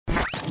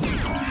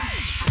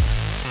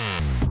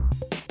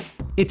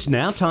It's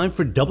now time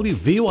for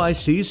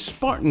WVYC's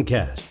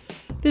Spartancast.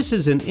 This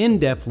is an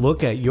in-depth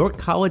look at your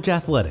college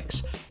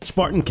athletics.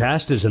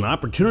 Spartancast is an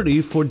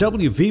opportunity for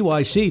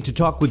WVYC to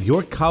talk with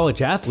your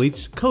college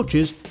athletes,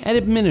 coaches, and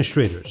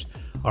administrators.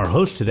 Our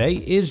host today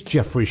is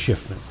Jeffrey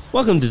Schiffman.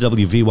 Welcome to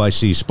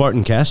WVYC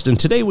Spartancast, and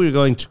today we're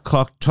going to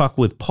talk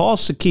with Paul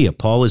Saikia.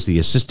 Paul is the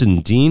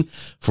Assistant Dean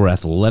for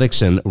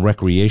Athletics and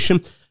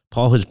Recreation.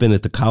 Paul has been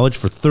at the college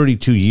for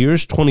 32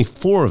 years,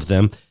 24 of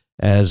them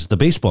as the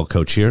baseball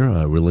coach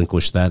here.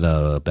 Relinquished that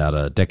about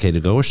a decade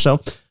ago or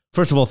so.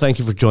 First of all, thank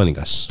you for joining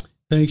us.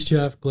 Thanks,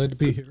 Jeff. Glad to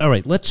be here. All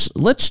right,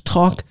 let's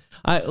talk.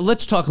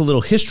 Let's talk a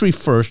little history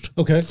first.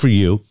 Okay. For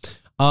you,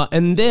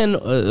 and then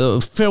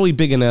a fairly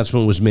big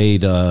announcement was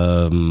made.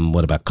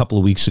 About a couple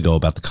of weeks ago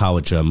about the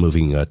college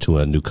moving to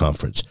a new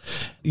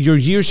conference. Your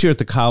years here at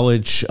the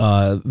college,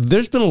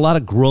 there's been a lot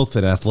of growth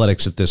in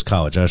athletics at this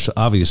college.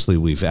 Obviously,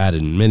 we've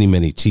added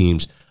many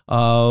teams.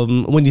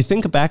 When you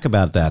think back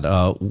about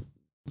that,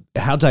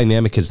 how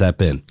dynamic has that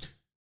been?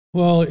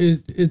 Well,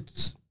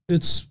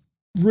 it's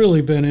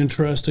really been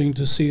interesting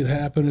to see it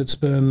happen. It's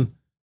been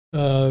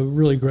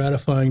really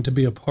gratifying to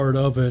be a part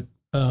of it.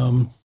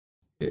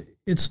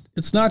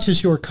 It's not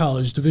just your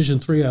college. Division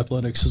III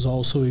athletics has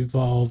also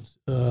evolved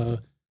a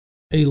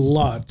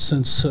lot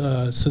since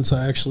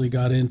I actually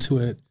got into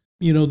it.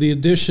 You know, the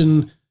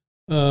addition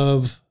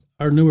of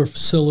our newer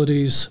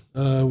facilities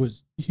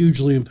was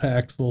hugely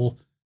impactful.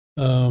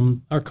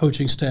 Our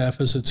coaching staff,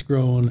 as it's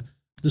grown,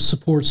 the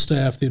support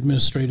staff, the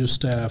administrative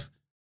staff,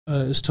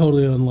 is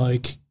totally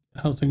unlike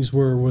how things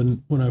were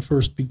when I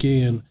first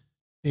began.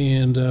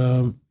 And,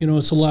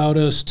 it's allowed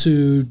us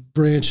to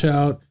branch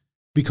out,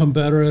 become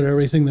better at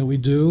everything that we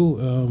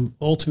do,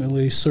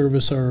 ultimately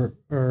service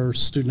our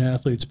student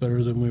athletes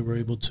better than we were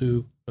able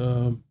to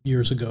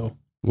years ago.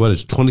 What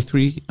is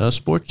 23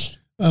 sports?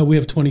 We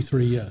have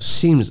 23,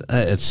 yes.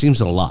 It seems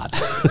a lot.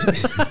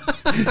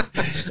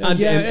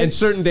 And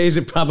certain days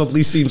it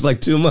probably seems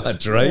like too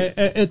much, right?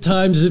 At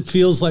times it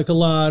feels like a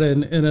lot,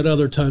 and at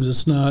other times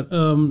it's not.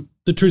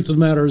 The truth of the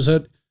matter is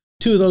that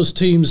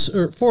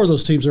four of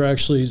those teams are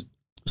actually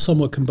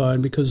somewhat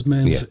combined because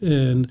men's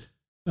and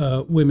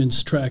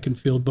women's track and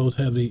field both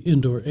have the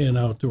indoor and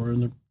outdoor,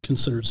 and they're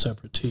considered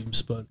separate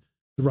teams, but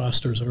the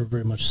rosters are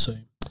very much the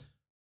same.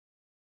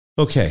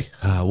 Okay,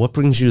 what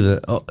brings you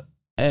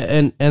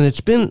and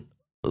it's been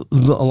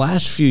the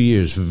last few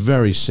years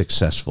very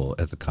successful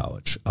at the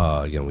college.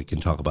 We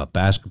can talk about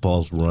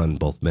basketball's run,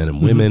 both men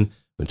and women. Mm-hmm.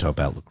 We can talk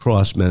about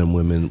lacrosse, men and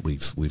women.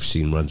 We've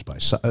seen runs by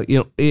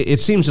it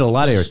seems in a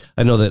lot of areas.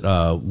 I know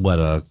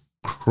that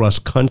cross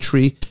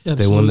country.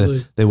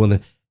 Absolutely. They won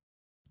the.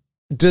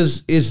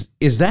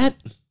 Is that?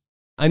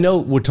 I know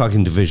we're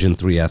talking Division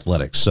III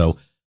athletics, so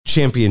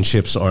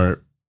championships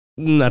are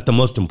not the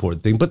most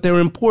important thing, but they're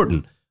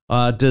important.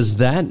 Does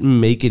that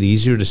make it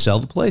easier to sell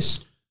the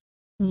place?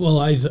 Well,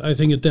 I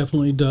think it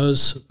definitely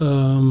does.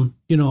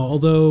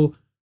 Although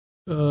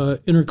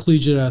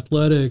intercollegiate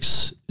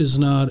athletics is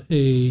not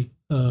a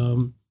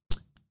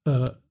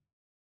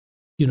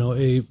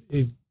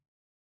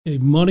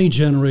money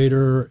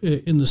generator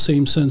in the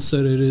same sense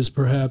that it is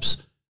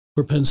perhaps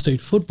for Penn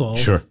State football,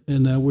 sure,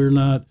 and that we're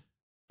not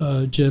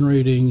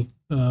generating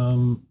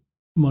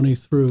money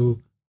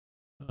through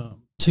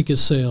ticket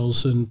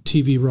sales and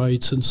TV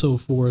rights and so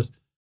forth.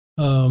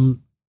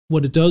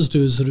 What it does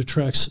do is it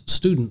attracts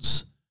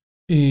students.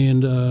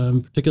 And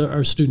in particular,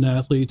 our student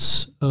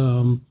athletes,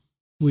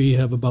 we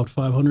have about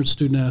 500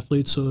 student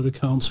athletes, so it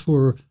accounts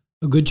for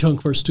a good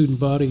chunk of our student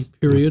body,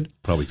 period.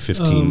 Probably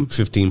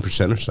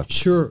 15% or so.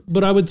 Sure.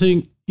 But I would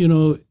think,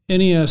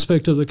 any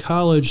aspect of the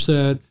college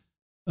that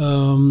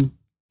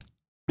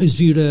is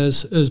viewed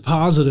as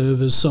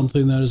positive is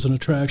something that is an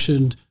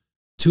attraction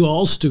to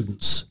all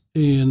students.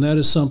 And that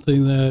is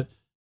something that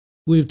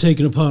we've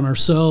taken upon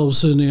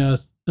ourselves in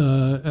the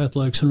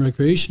athletics and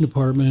recreation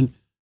department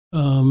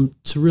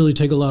to really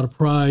take a lot of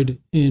pride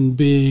in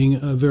being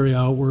a very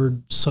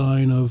outward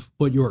sign of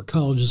what York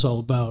College is all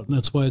about. And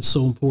that's why it's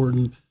so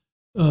important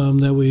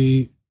that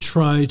we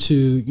try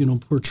to,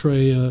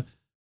 portray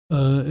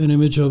an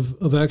image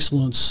of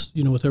excellence,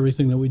 with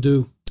everything that we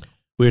do.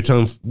 We're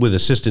talking with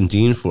Assistant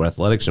Dean for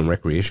Athletics and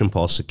Recreation,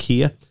 Paul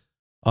Saikia.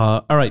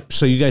 All right,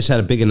 so you guys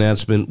had a big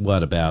announcement,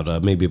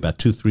 maybe about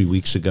 2-3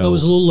 weeks ago? It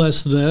was a little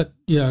less than that,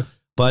 yeah.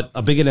 But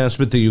a big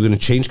announcement that you're going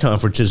to change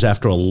conferences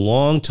after a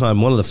long time.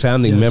 One of the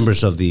founding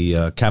members of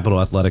the Capital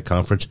Athletic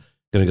Conference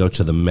going to go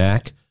to the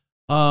MAC.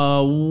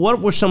 What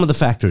were some of the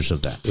factors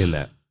of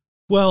that?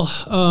 Well,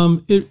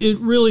 it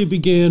really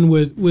began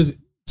with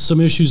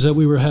some issues that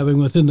we were having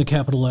within the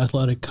Capital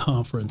Athletic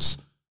Conference.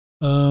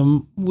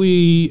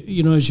 We,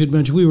 as you'd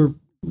mentioned, we were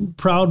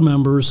proud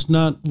members,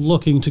 not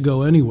looking to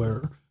go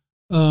anywhere.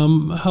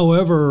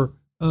 However,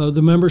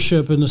 the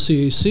membership in the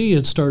CAC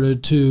had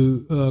started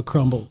to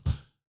crumble.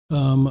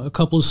 A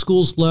couple of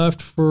schools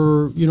left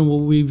for,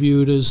 what we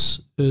viewed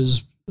as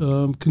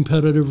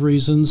competitive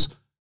reasons,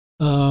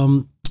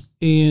 and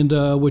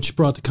which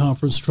brought the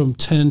conference from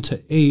 10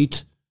 to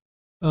 8.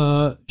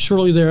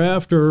 Shortly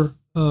thereafter,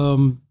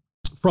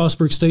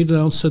 Frostburg State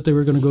announced that they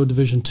were going to go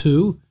Division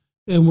II,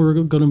 and we're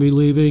going to be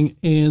leaving.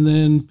 And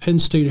then Penn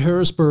State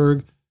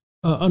Harrisburg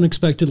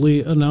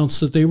unexpectedly announced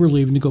that they were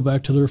leaving to go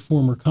back to their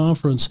former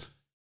conference,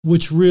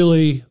 which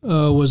really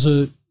was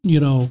a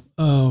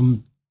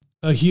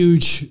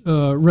huge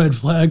red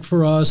flag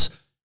for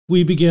us.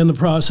 We began the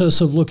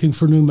process of looking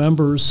for new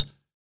members,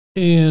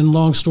 and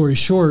long story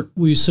short,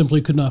 we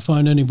simply could not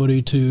find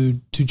anybody to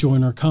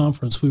join our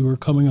conference. We were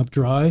coming up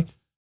dry.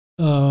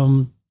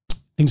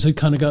 Things had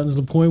kind of gotten to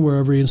the point where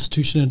every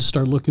institution had to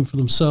start looking for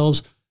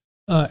themselves.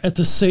 At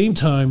the same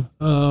time,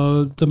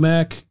 the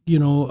MAC,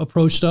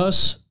 approached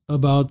us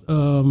about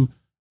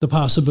the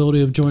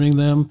possibility of joining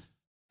them,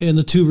 and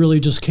the two really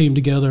just came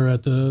together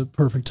at the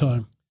perfect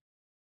time.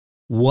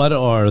 What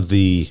are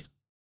the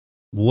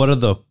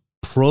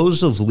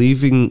pros of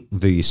leaving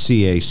the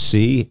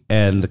CAC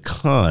and the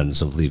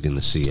cons of leaving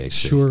the CAC?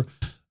 Sure.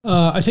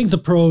 I think the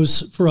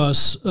pros for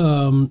us,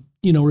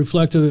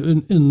 reflective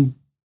in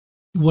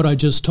what I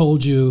just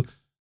told you,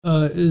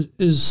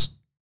 is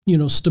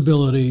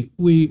stability.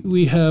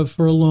 We have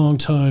for a long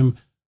time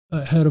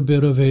had a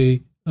bit of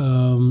a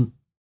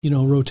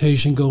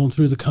rotation going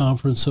through the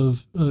conference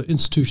of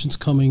institutions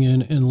coming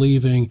in and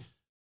leaving.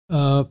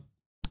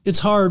 It's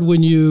hard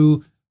when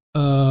you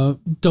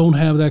don't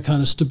have that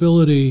kind of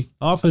stability.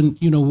 Often,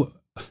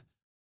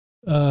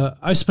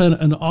 I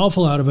spent an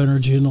awful lot of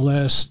energy in the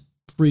last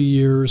 3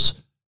 years,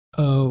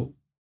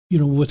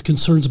 with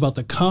concerns about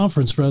the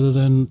conference rather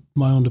than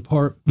my own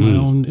my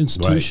own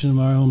institution,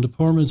 right. My own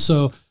department.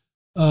 So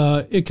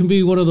it can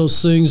be one of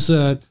those things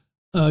that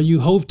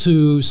you hope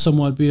to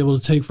somewhat be able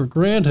to take for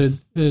granted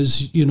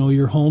as,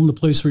 your home, the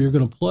place where you're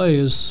going to play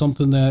is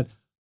something that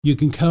you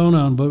can count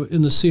on. But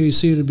in the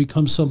CAC, it had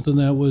become something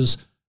that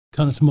was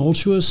kind of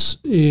tumultuous.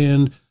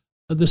 And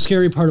the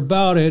scary part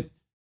about it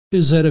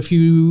is that if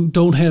you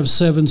don't have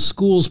 7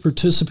 schools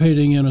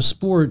participating in a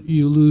sport,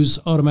 you lose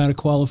automatic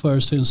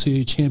qualifiers to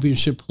NCAA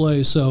championship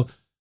play. So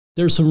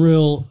there's some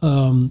real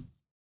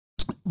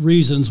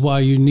reasons why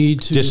you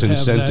need to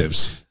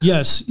disincentives. Have that.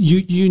 Yes,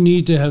 you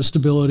need to have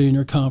stability in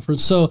your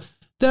conference. So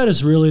that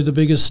is really the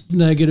biggest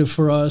negative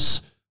for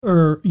us,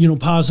 or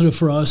positive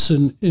for us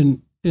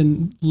in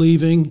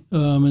leaving,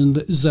 and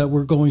is that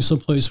we're going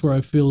someplace where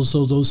I feel as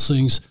though those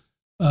things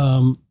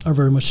are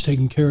very much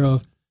taken care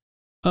of.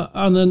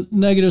 On the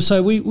negative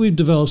side, we've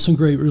developed some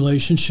great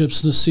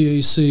relationships in the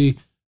CAC.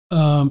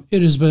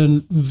 It has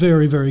been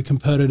very, very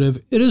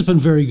competitive. It has been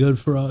very good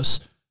for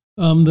us.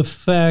 The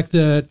fact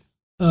that,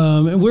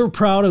 and we're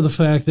proud of the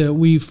fact that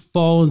we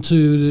fall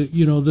into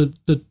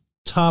the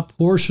top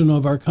portion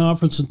of our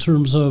conference in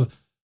terms of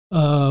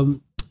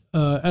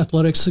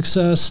athletic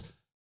success.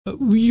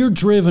 You're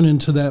driven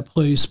into that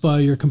place by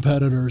your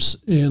competitors,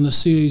 and the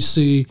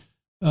CAC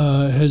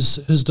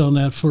has done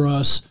that for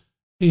us.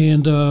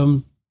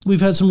 And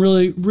we've had some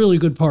really, really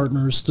good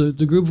partners.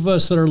 The group of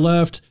us that are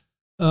left,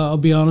 I'll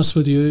be honest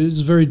with you, it's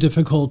very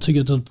difficult to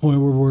get to the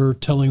point where we're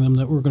telling them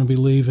that we're going to be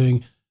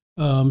leaving.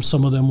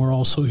 Some of them were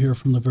also here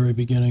from the very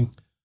beginning.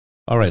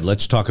 All right,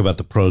 let's talk about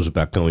the pros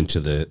about going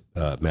to the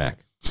MAC.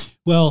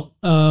 Well,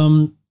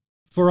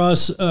 for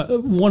us,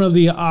 one of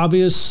the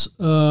obvious,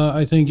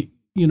 I think,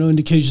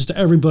 indications to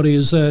everybody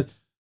is that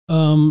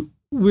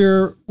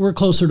we're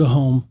closer to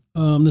home.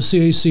 The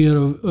CAC had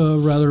a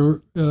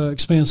rather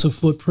expansive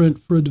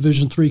footprint for a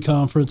Division III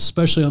conference,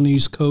 especially on the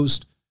East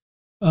Coast.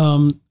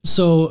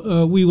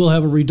 So we will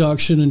have a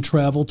reduction in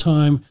travel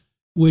time,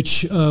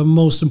 which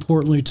most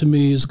importantly to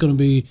me is going to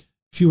be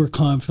fewer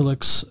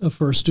conflicts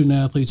for our student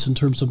athletes in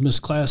terms of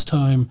missed class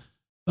time,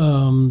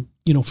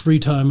 free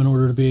time in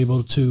order to be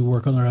able to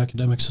work on their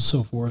academics and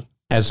so forth.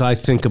 As I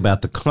think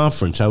about the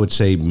conference, I would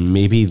say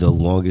maybe the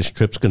longest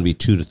trip's going to be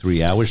 2 to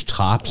 3 hours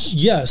tops.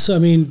 Yes. I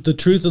mean, the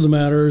truth of the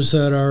matter is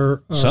that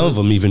some of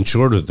them even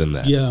shorter than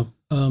that. Yeah.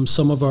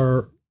 Some of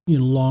our,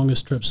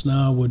 longest trips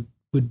now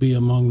would be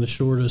among the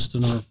shortest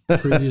in our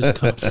previous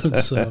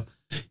conference. So,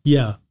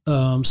 yeah.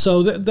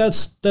 So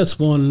that's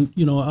one,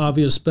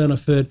 obvious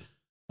benefit.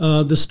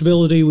 The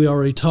stability we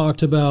already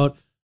talked about.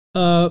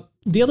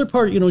 The other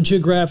part,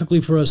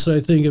 geographically for us that I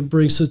think it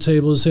brings to the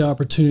table is the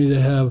opportunity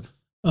to have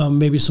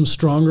maybe some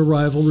stronger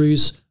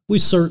rivalries. We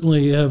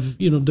certainly have,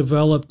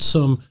 developed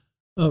some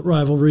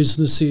rivalries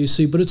in the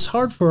CAC, but it's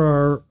hard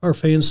for our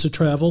fans to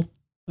travel.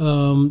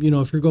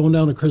 If you're going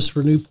down to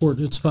Christopher Newport,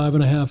 it's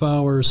 5.5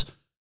 hours.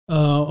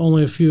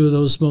 Only a few of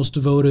those most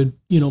devoted,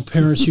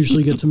 parents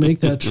usually get to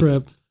make that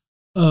trip.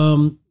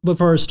 But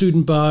for our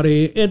student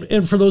body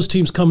and for those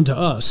teams coming to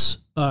us,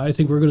 I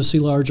think we're going to see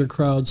larger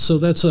crowds. So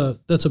that's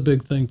a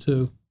big thing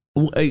too.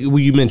 Well,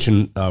 you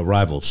mentioned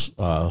rivals.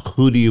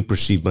 Who do you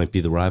perceive might be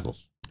the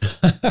rivals?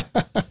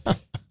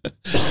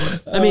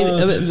 I mean,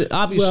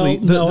 obviously,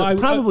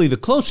 probably the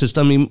closest.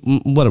 I mean,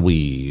 what are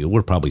we?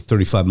 We're probably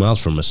 35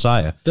 miles from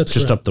Messiah. That's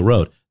just correct. Up the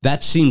road.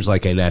 That seems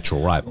like a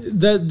natural rival.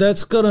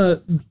 That's got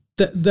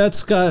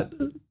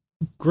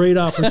great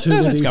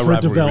opportunity for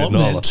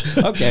development.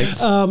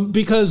 Okay,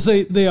 because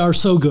they are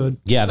so good.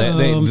 Yeah,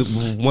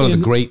 one of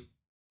the great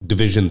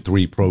Division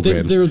III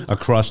programs they're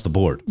across the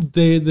board.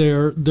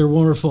 They're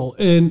wonderful,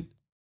 and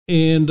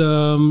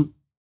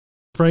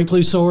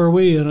frankly, so are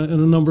we in a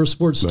number of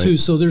sports Right. too.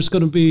 So there's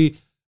going to be,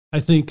 I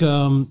think,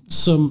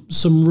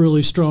 some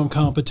really strong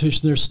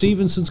competition there.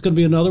 Stevenson's going to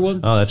be another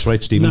one. Oh, that's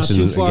right. Stevenson.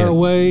 Not too far again,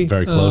 away.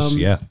 Very close,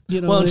 yeah.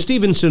 Well, and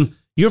Stevenson,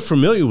 you're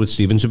familiar with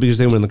Stevenson because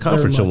they were in the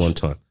conference at one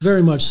time.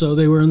 Very much so.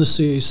 They were in the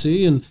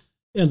CAC,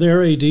 and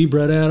their AD,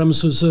 Brett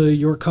Adams, was a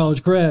York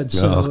College grad.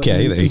 So,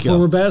 okay, there you go.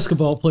 Former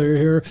basketball player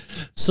here.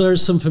 So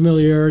there's some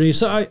familiarity.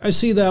 So I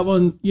see that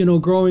one,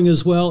 growing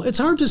as well. It's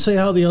hard to say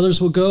how the others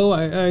will go.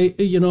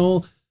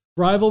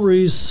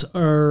 Rivalries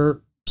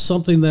are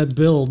something that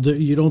build.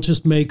 You don't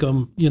just make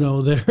them.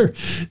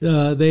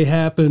 They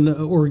happen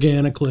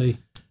organically.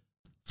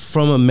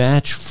 From a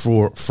match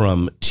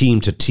from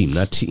team to team,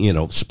 not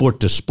sport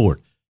to sport,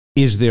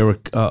 is there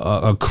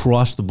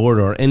across the board,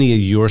 are any of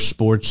your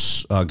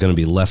sports going to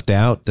be left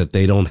out that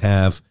they don't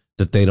have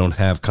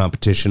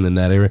competition in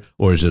that area,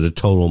 or is it a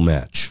total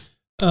match?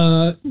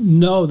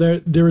 No,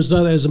 there is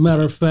not. As a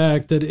matter of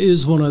fact, that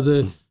is one of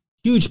the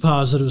huge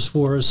positives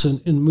for us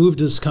and moved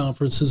this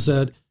conference is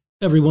that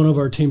every one of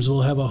our teams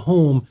will have a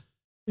home,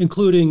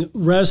 including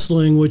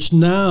wrestling, which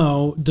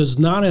now does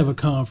not have a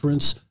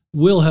conference,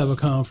 will have a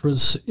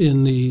conference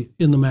in the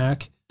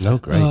MAC. Oh,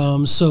 great.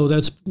 So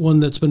that's one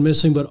that's been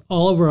missing, but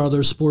all of our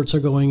other sports are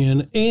going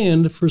in,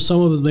 and for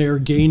some of them, they are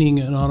gaining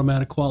an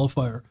automatic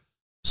qualifier.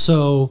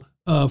 So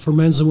for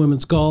men's and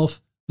women's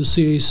golf, the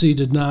CAC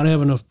did not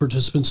have enough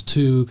participants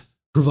to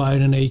provide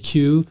an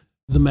AQ.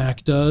 The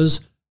MAC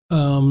does.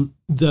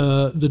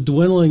 The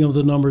dwindling of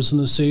the numbers in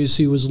the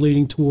CAC was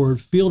leading toward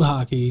field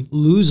hockey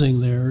losing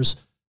theirs,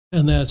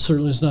 and that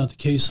certainly is not the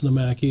case in the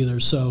MAC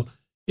either. So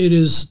it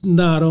is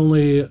not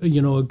only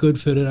a good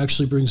fit; it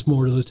actually brings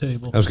more to the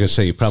table. I was going to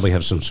say you probably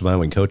have some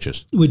smiling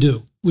coaches. We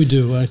do.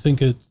 I think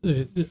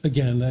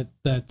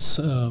that's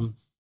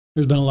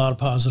there's been a lot of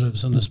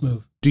positives in this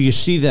move. Do you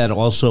see that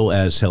also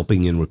as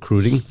helping in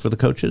recruiting for the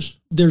coaches?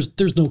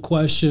 There's no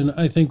question.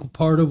 I think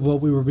part of what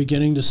we were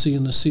beginning to see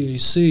in the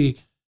CAC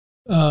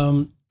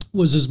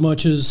was as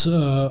much as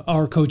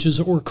our coaches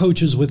or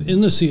coaches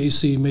within the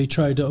CAC may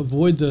try to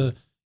avoid the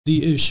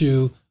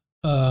issue.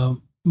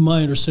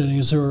 My understanding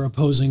is there are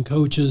opposing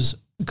coaches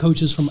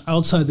from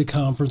outside the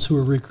conference who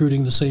are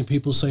recruiting the same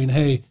people, saying,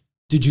 "Hey,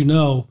 did you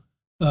know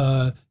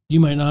you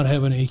might not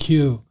have an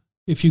AQ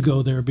if you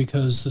go there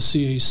because the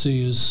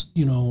CAC is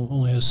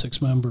only has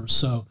 6 members."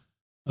 So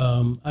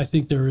I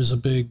think there is a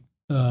big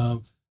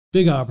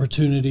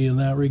opportunity in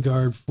that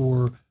regard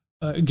for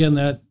again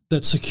that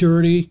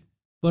security,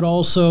 but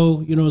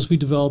also as we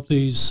develop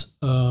these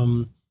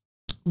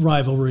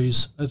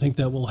rivalries, I think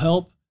that will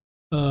help.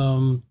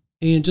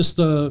 And just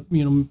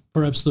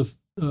perhaps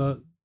the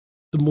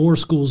more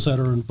schools that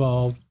are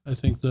involved, I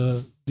think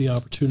the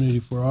opportunity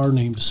for our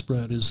name to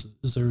spread is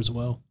there as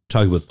well.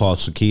 Talking with Paul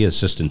Saikia,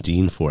 Assistant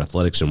Dean for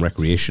Athletics and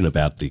Recreation,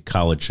 about the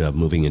college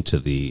moving into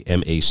the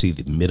MAC,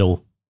 the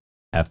Middle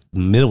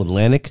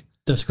Atlantic.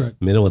 That's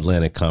correct. Middle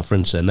Atlantic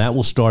Conference, and that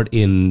will start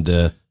in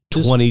the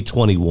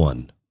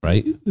 2021.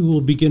 Right? It will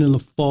begin in the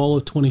fall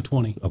of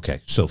 2020. Okay,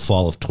 so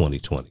fall of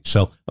 2020.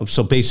 So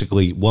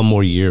basically one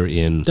more year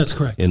in. That's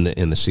correct. In the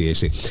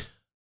CAC.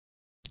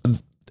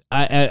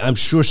 I'm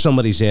sure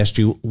somebody's asked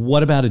you,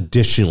 what about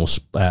additional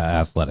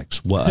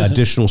athletics,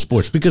 additional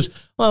sports? Because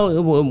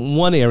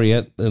one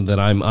area that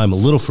I'm a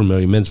little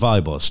familiar, men's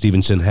volleyball.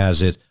 Stevenson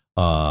has it.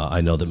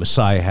 I know that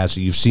Messiah has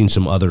it. You've seen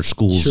some other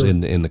schools sure.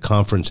 in the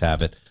conference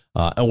have it,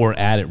 or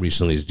at it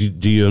recently.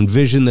 Do you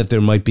envision that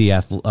there might be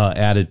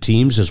added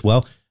teams as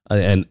well?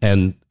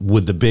 And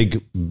with the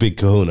big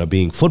kahuna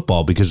being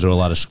football, because there are a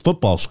lot of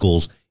football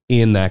schools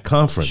in that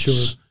conference.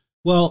 Sure.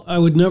 Well, I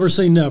would never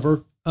say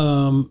never.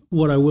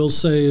 What I will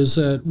say is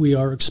that we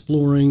are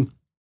exploring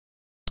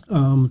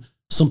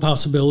some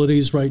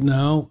possibilities right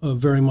now,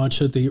 very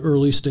much at the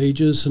early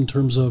stages in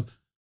terms of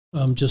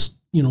just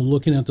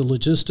looking at the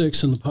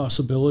logistics and the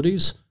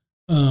possibilities.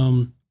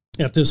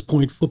 At this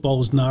point,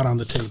 football is not on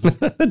the table.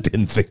 I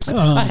didn't think so.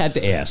 I had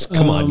to ask.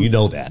 Come on, you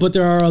know that. But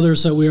there are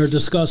others that we are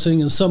discussing,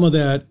 and some of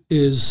that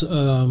is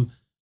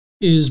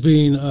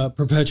being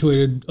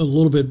perpetuated a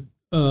little bit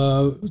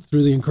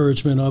through the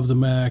encouragement of the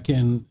MAC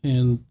and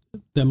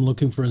them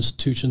looking for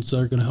institutions that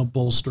are going to help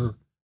bolster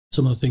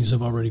some of the things that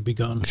have already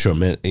begun. Sure,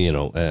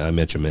 I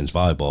mentioned men's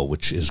volleyball,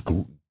 which is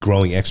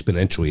growing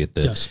exponentially at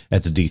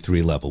the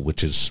D3 level,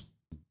 which is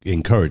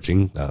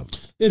encouraging.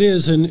 It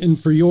is, and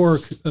for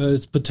York,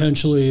 it's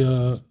potentially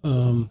a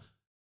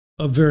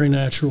very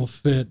natural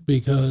fit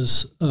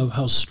because of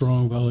how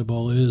strong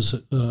volleyball is,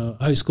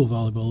 high school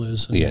volleyball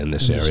is. In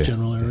this area. This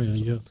general area,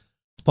 yeah.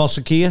 Paul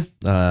Saikia,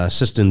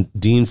 Assistant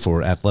Dean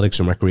for Athletics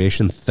and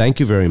Recreation, thank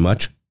you very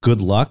much.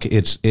 Good luck.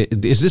 Is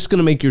this going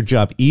to make your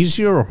job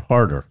easier or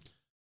harder?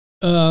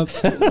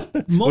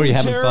 Momentarily, or you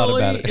haven't thought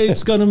about it?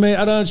 It's going to make,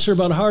 I'm not sure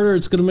about harder.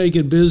 It's going to make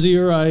it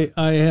busier. I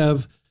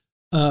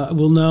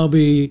will now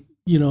be,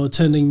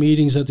 attending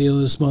meetings at the end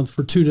of this month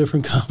for 2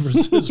 different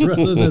conferences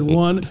rather than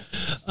one.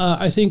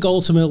 I think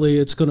ultimately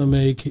it's going to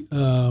make,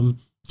 I'm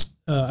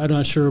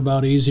not sure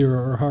about easier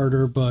or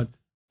harder, but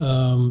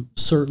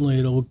certainly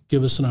it'll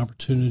give us an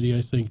opportunity,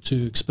 I think,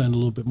 to expend a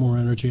little bit more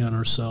energy on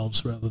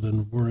ourselves rather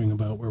than worrying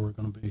about where we're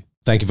going to be.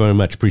 Thank you very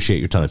much. Appreciate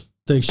your time.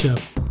 Thanks, Jeff.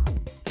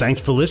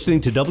 Thanks for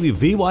listening to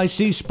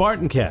WVYC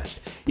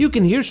Spartancast. You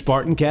can hear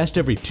Spartancast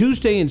every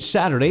Tuesday and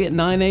Saturday at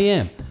 9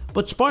 a.m.,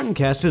 but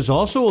Spartancast is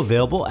also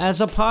available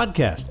as a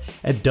podcast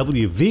at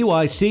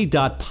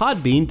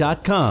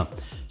wvyc.podbean.com.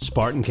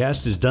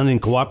 Spartancast is done in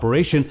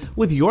cooperation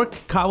with York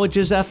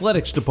College's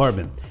Athletics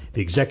Department.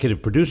 The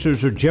executive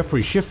producers are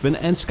Jeffrey Schiffman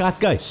and Scott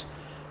Geis.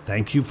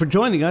 Thank you for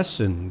joining us,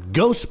 and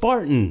go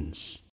Spartans!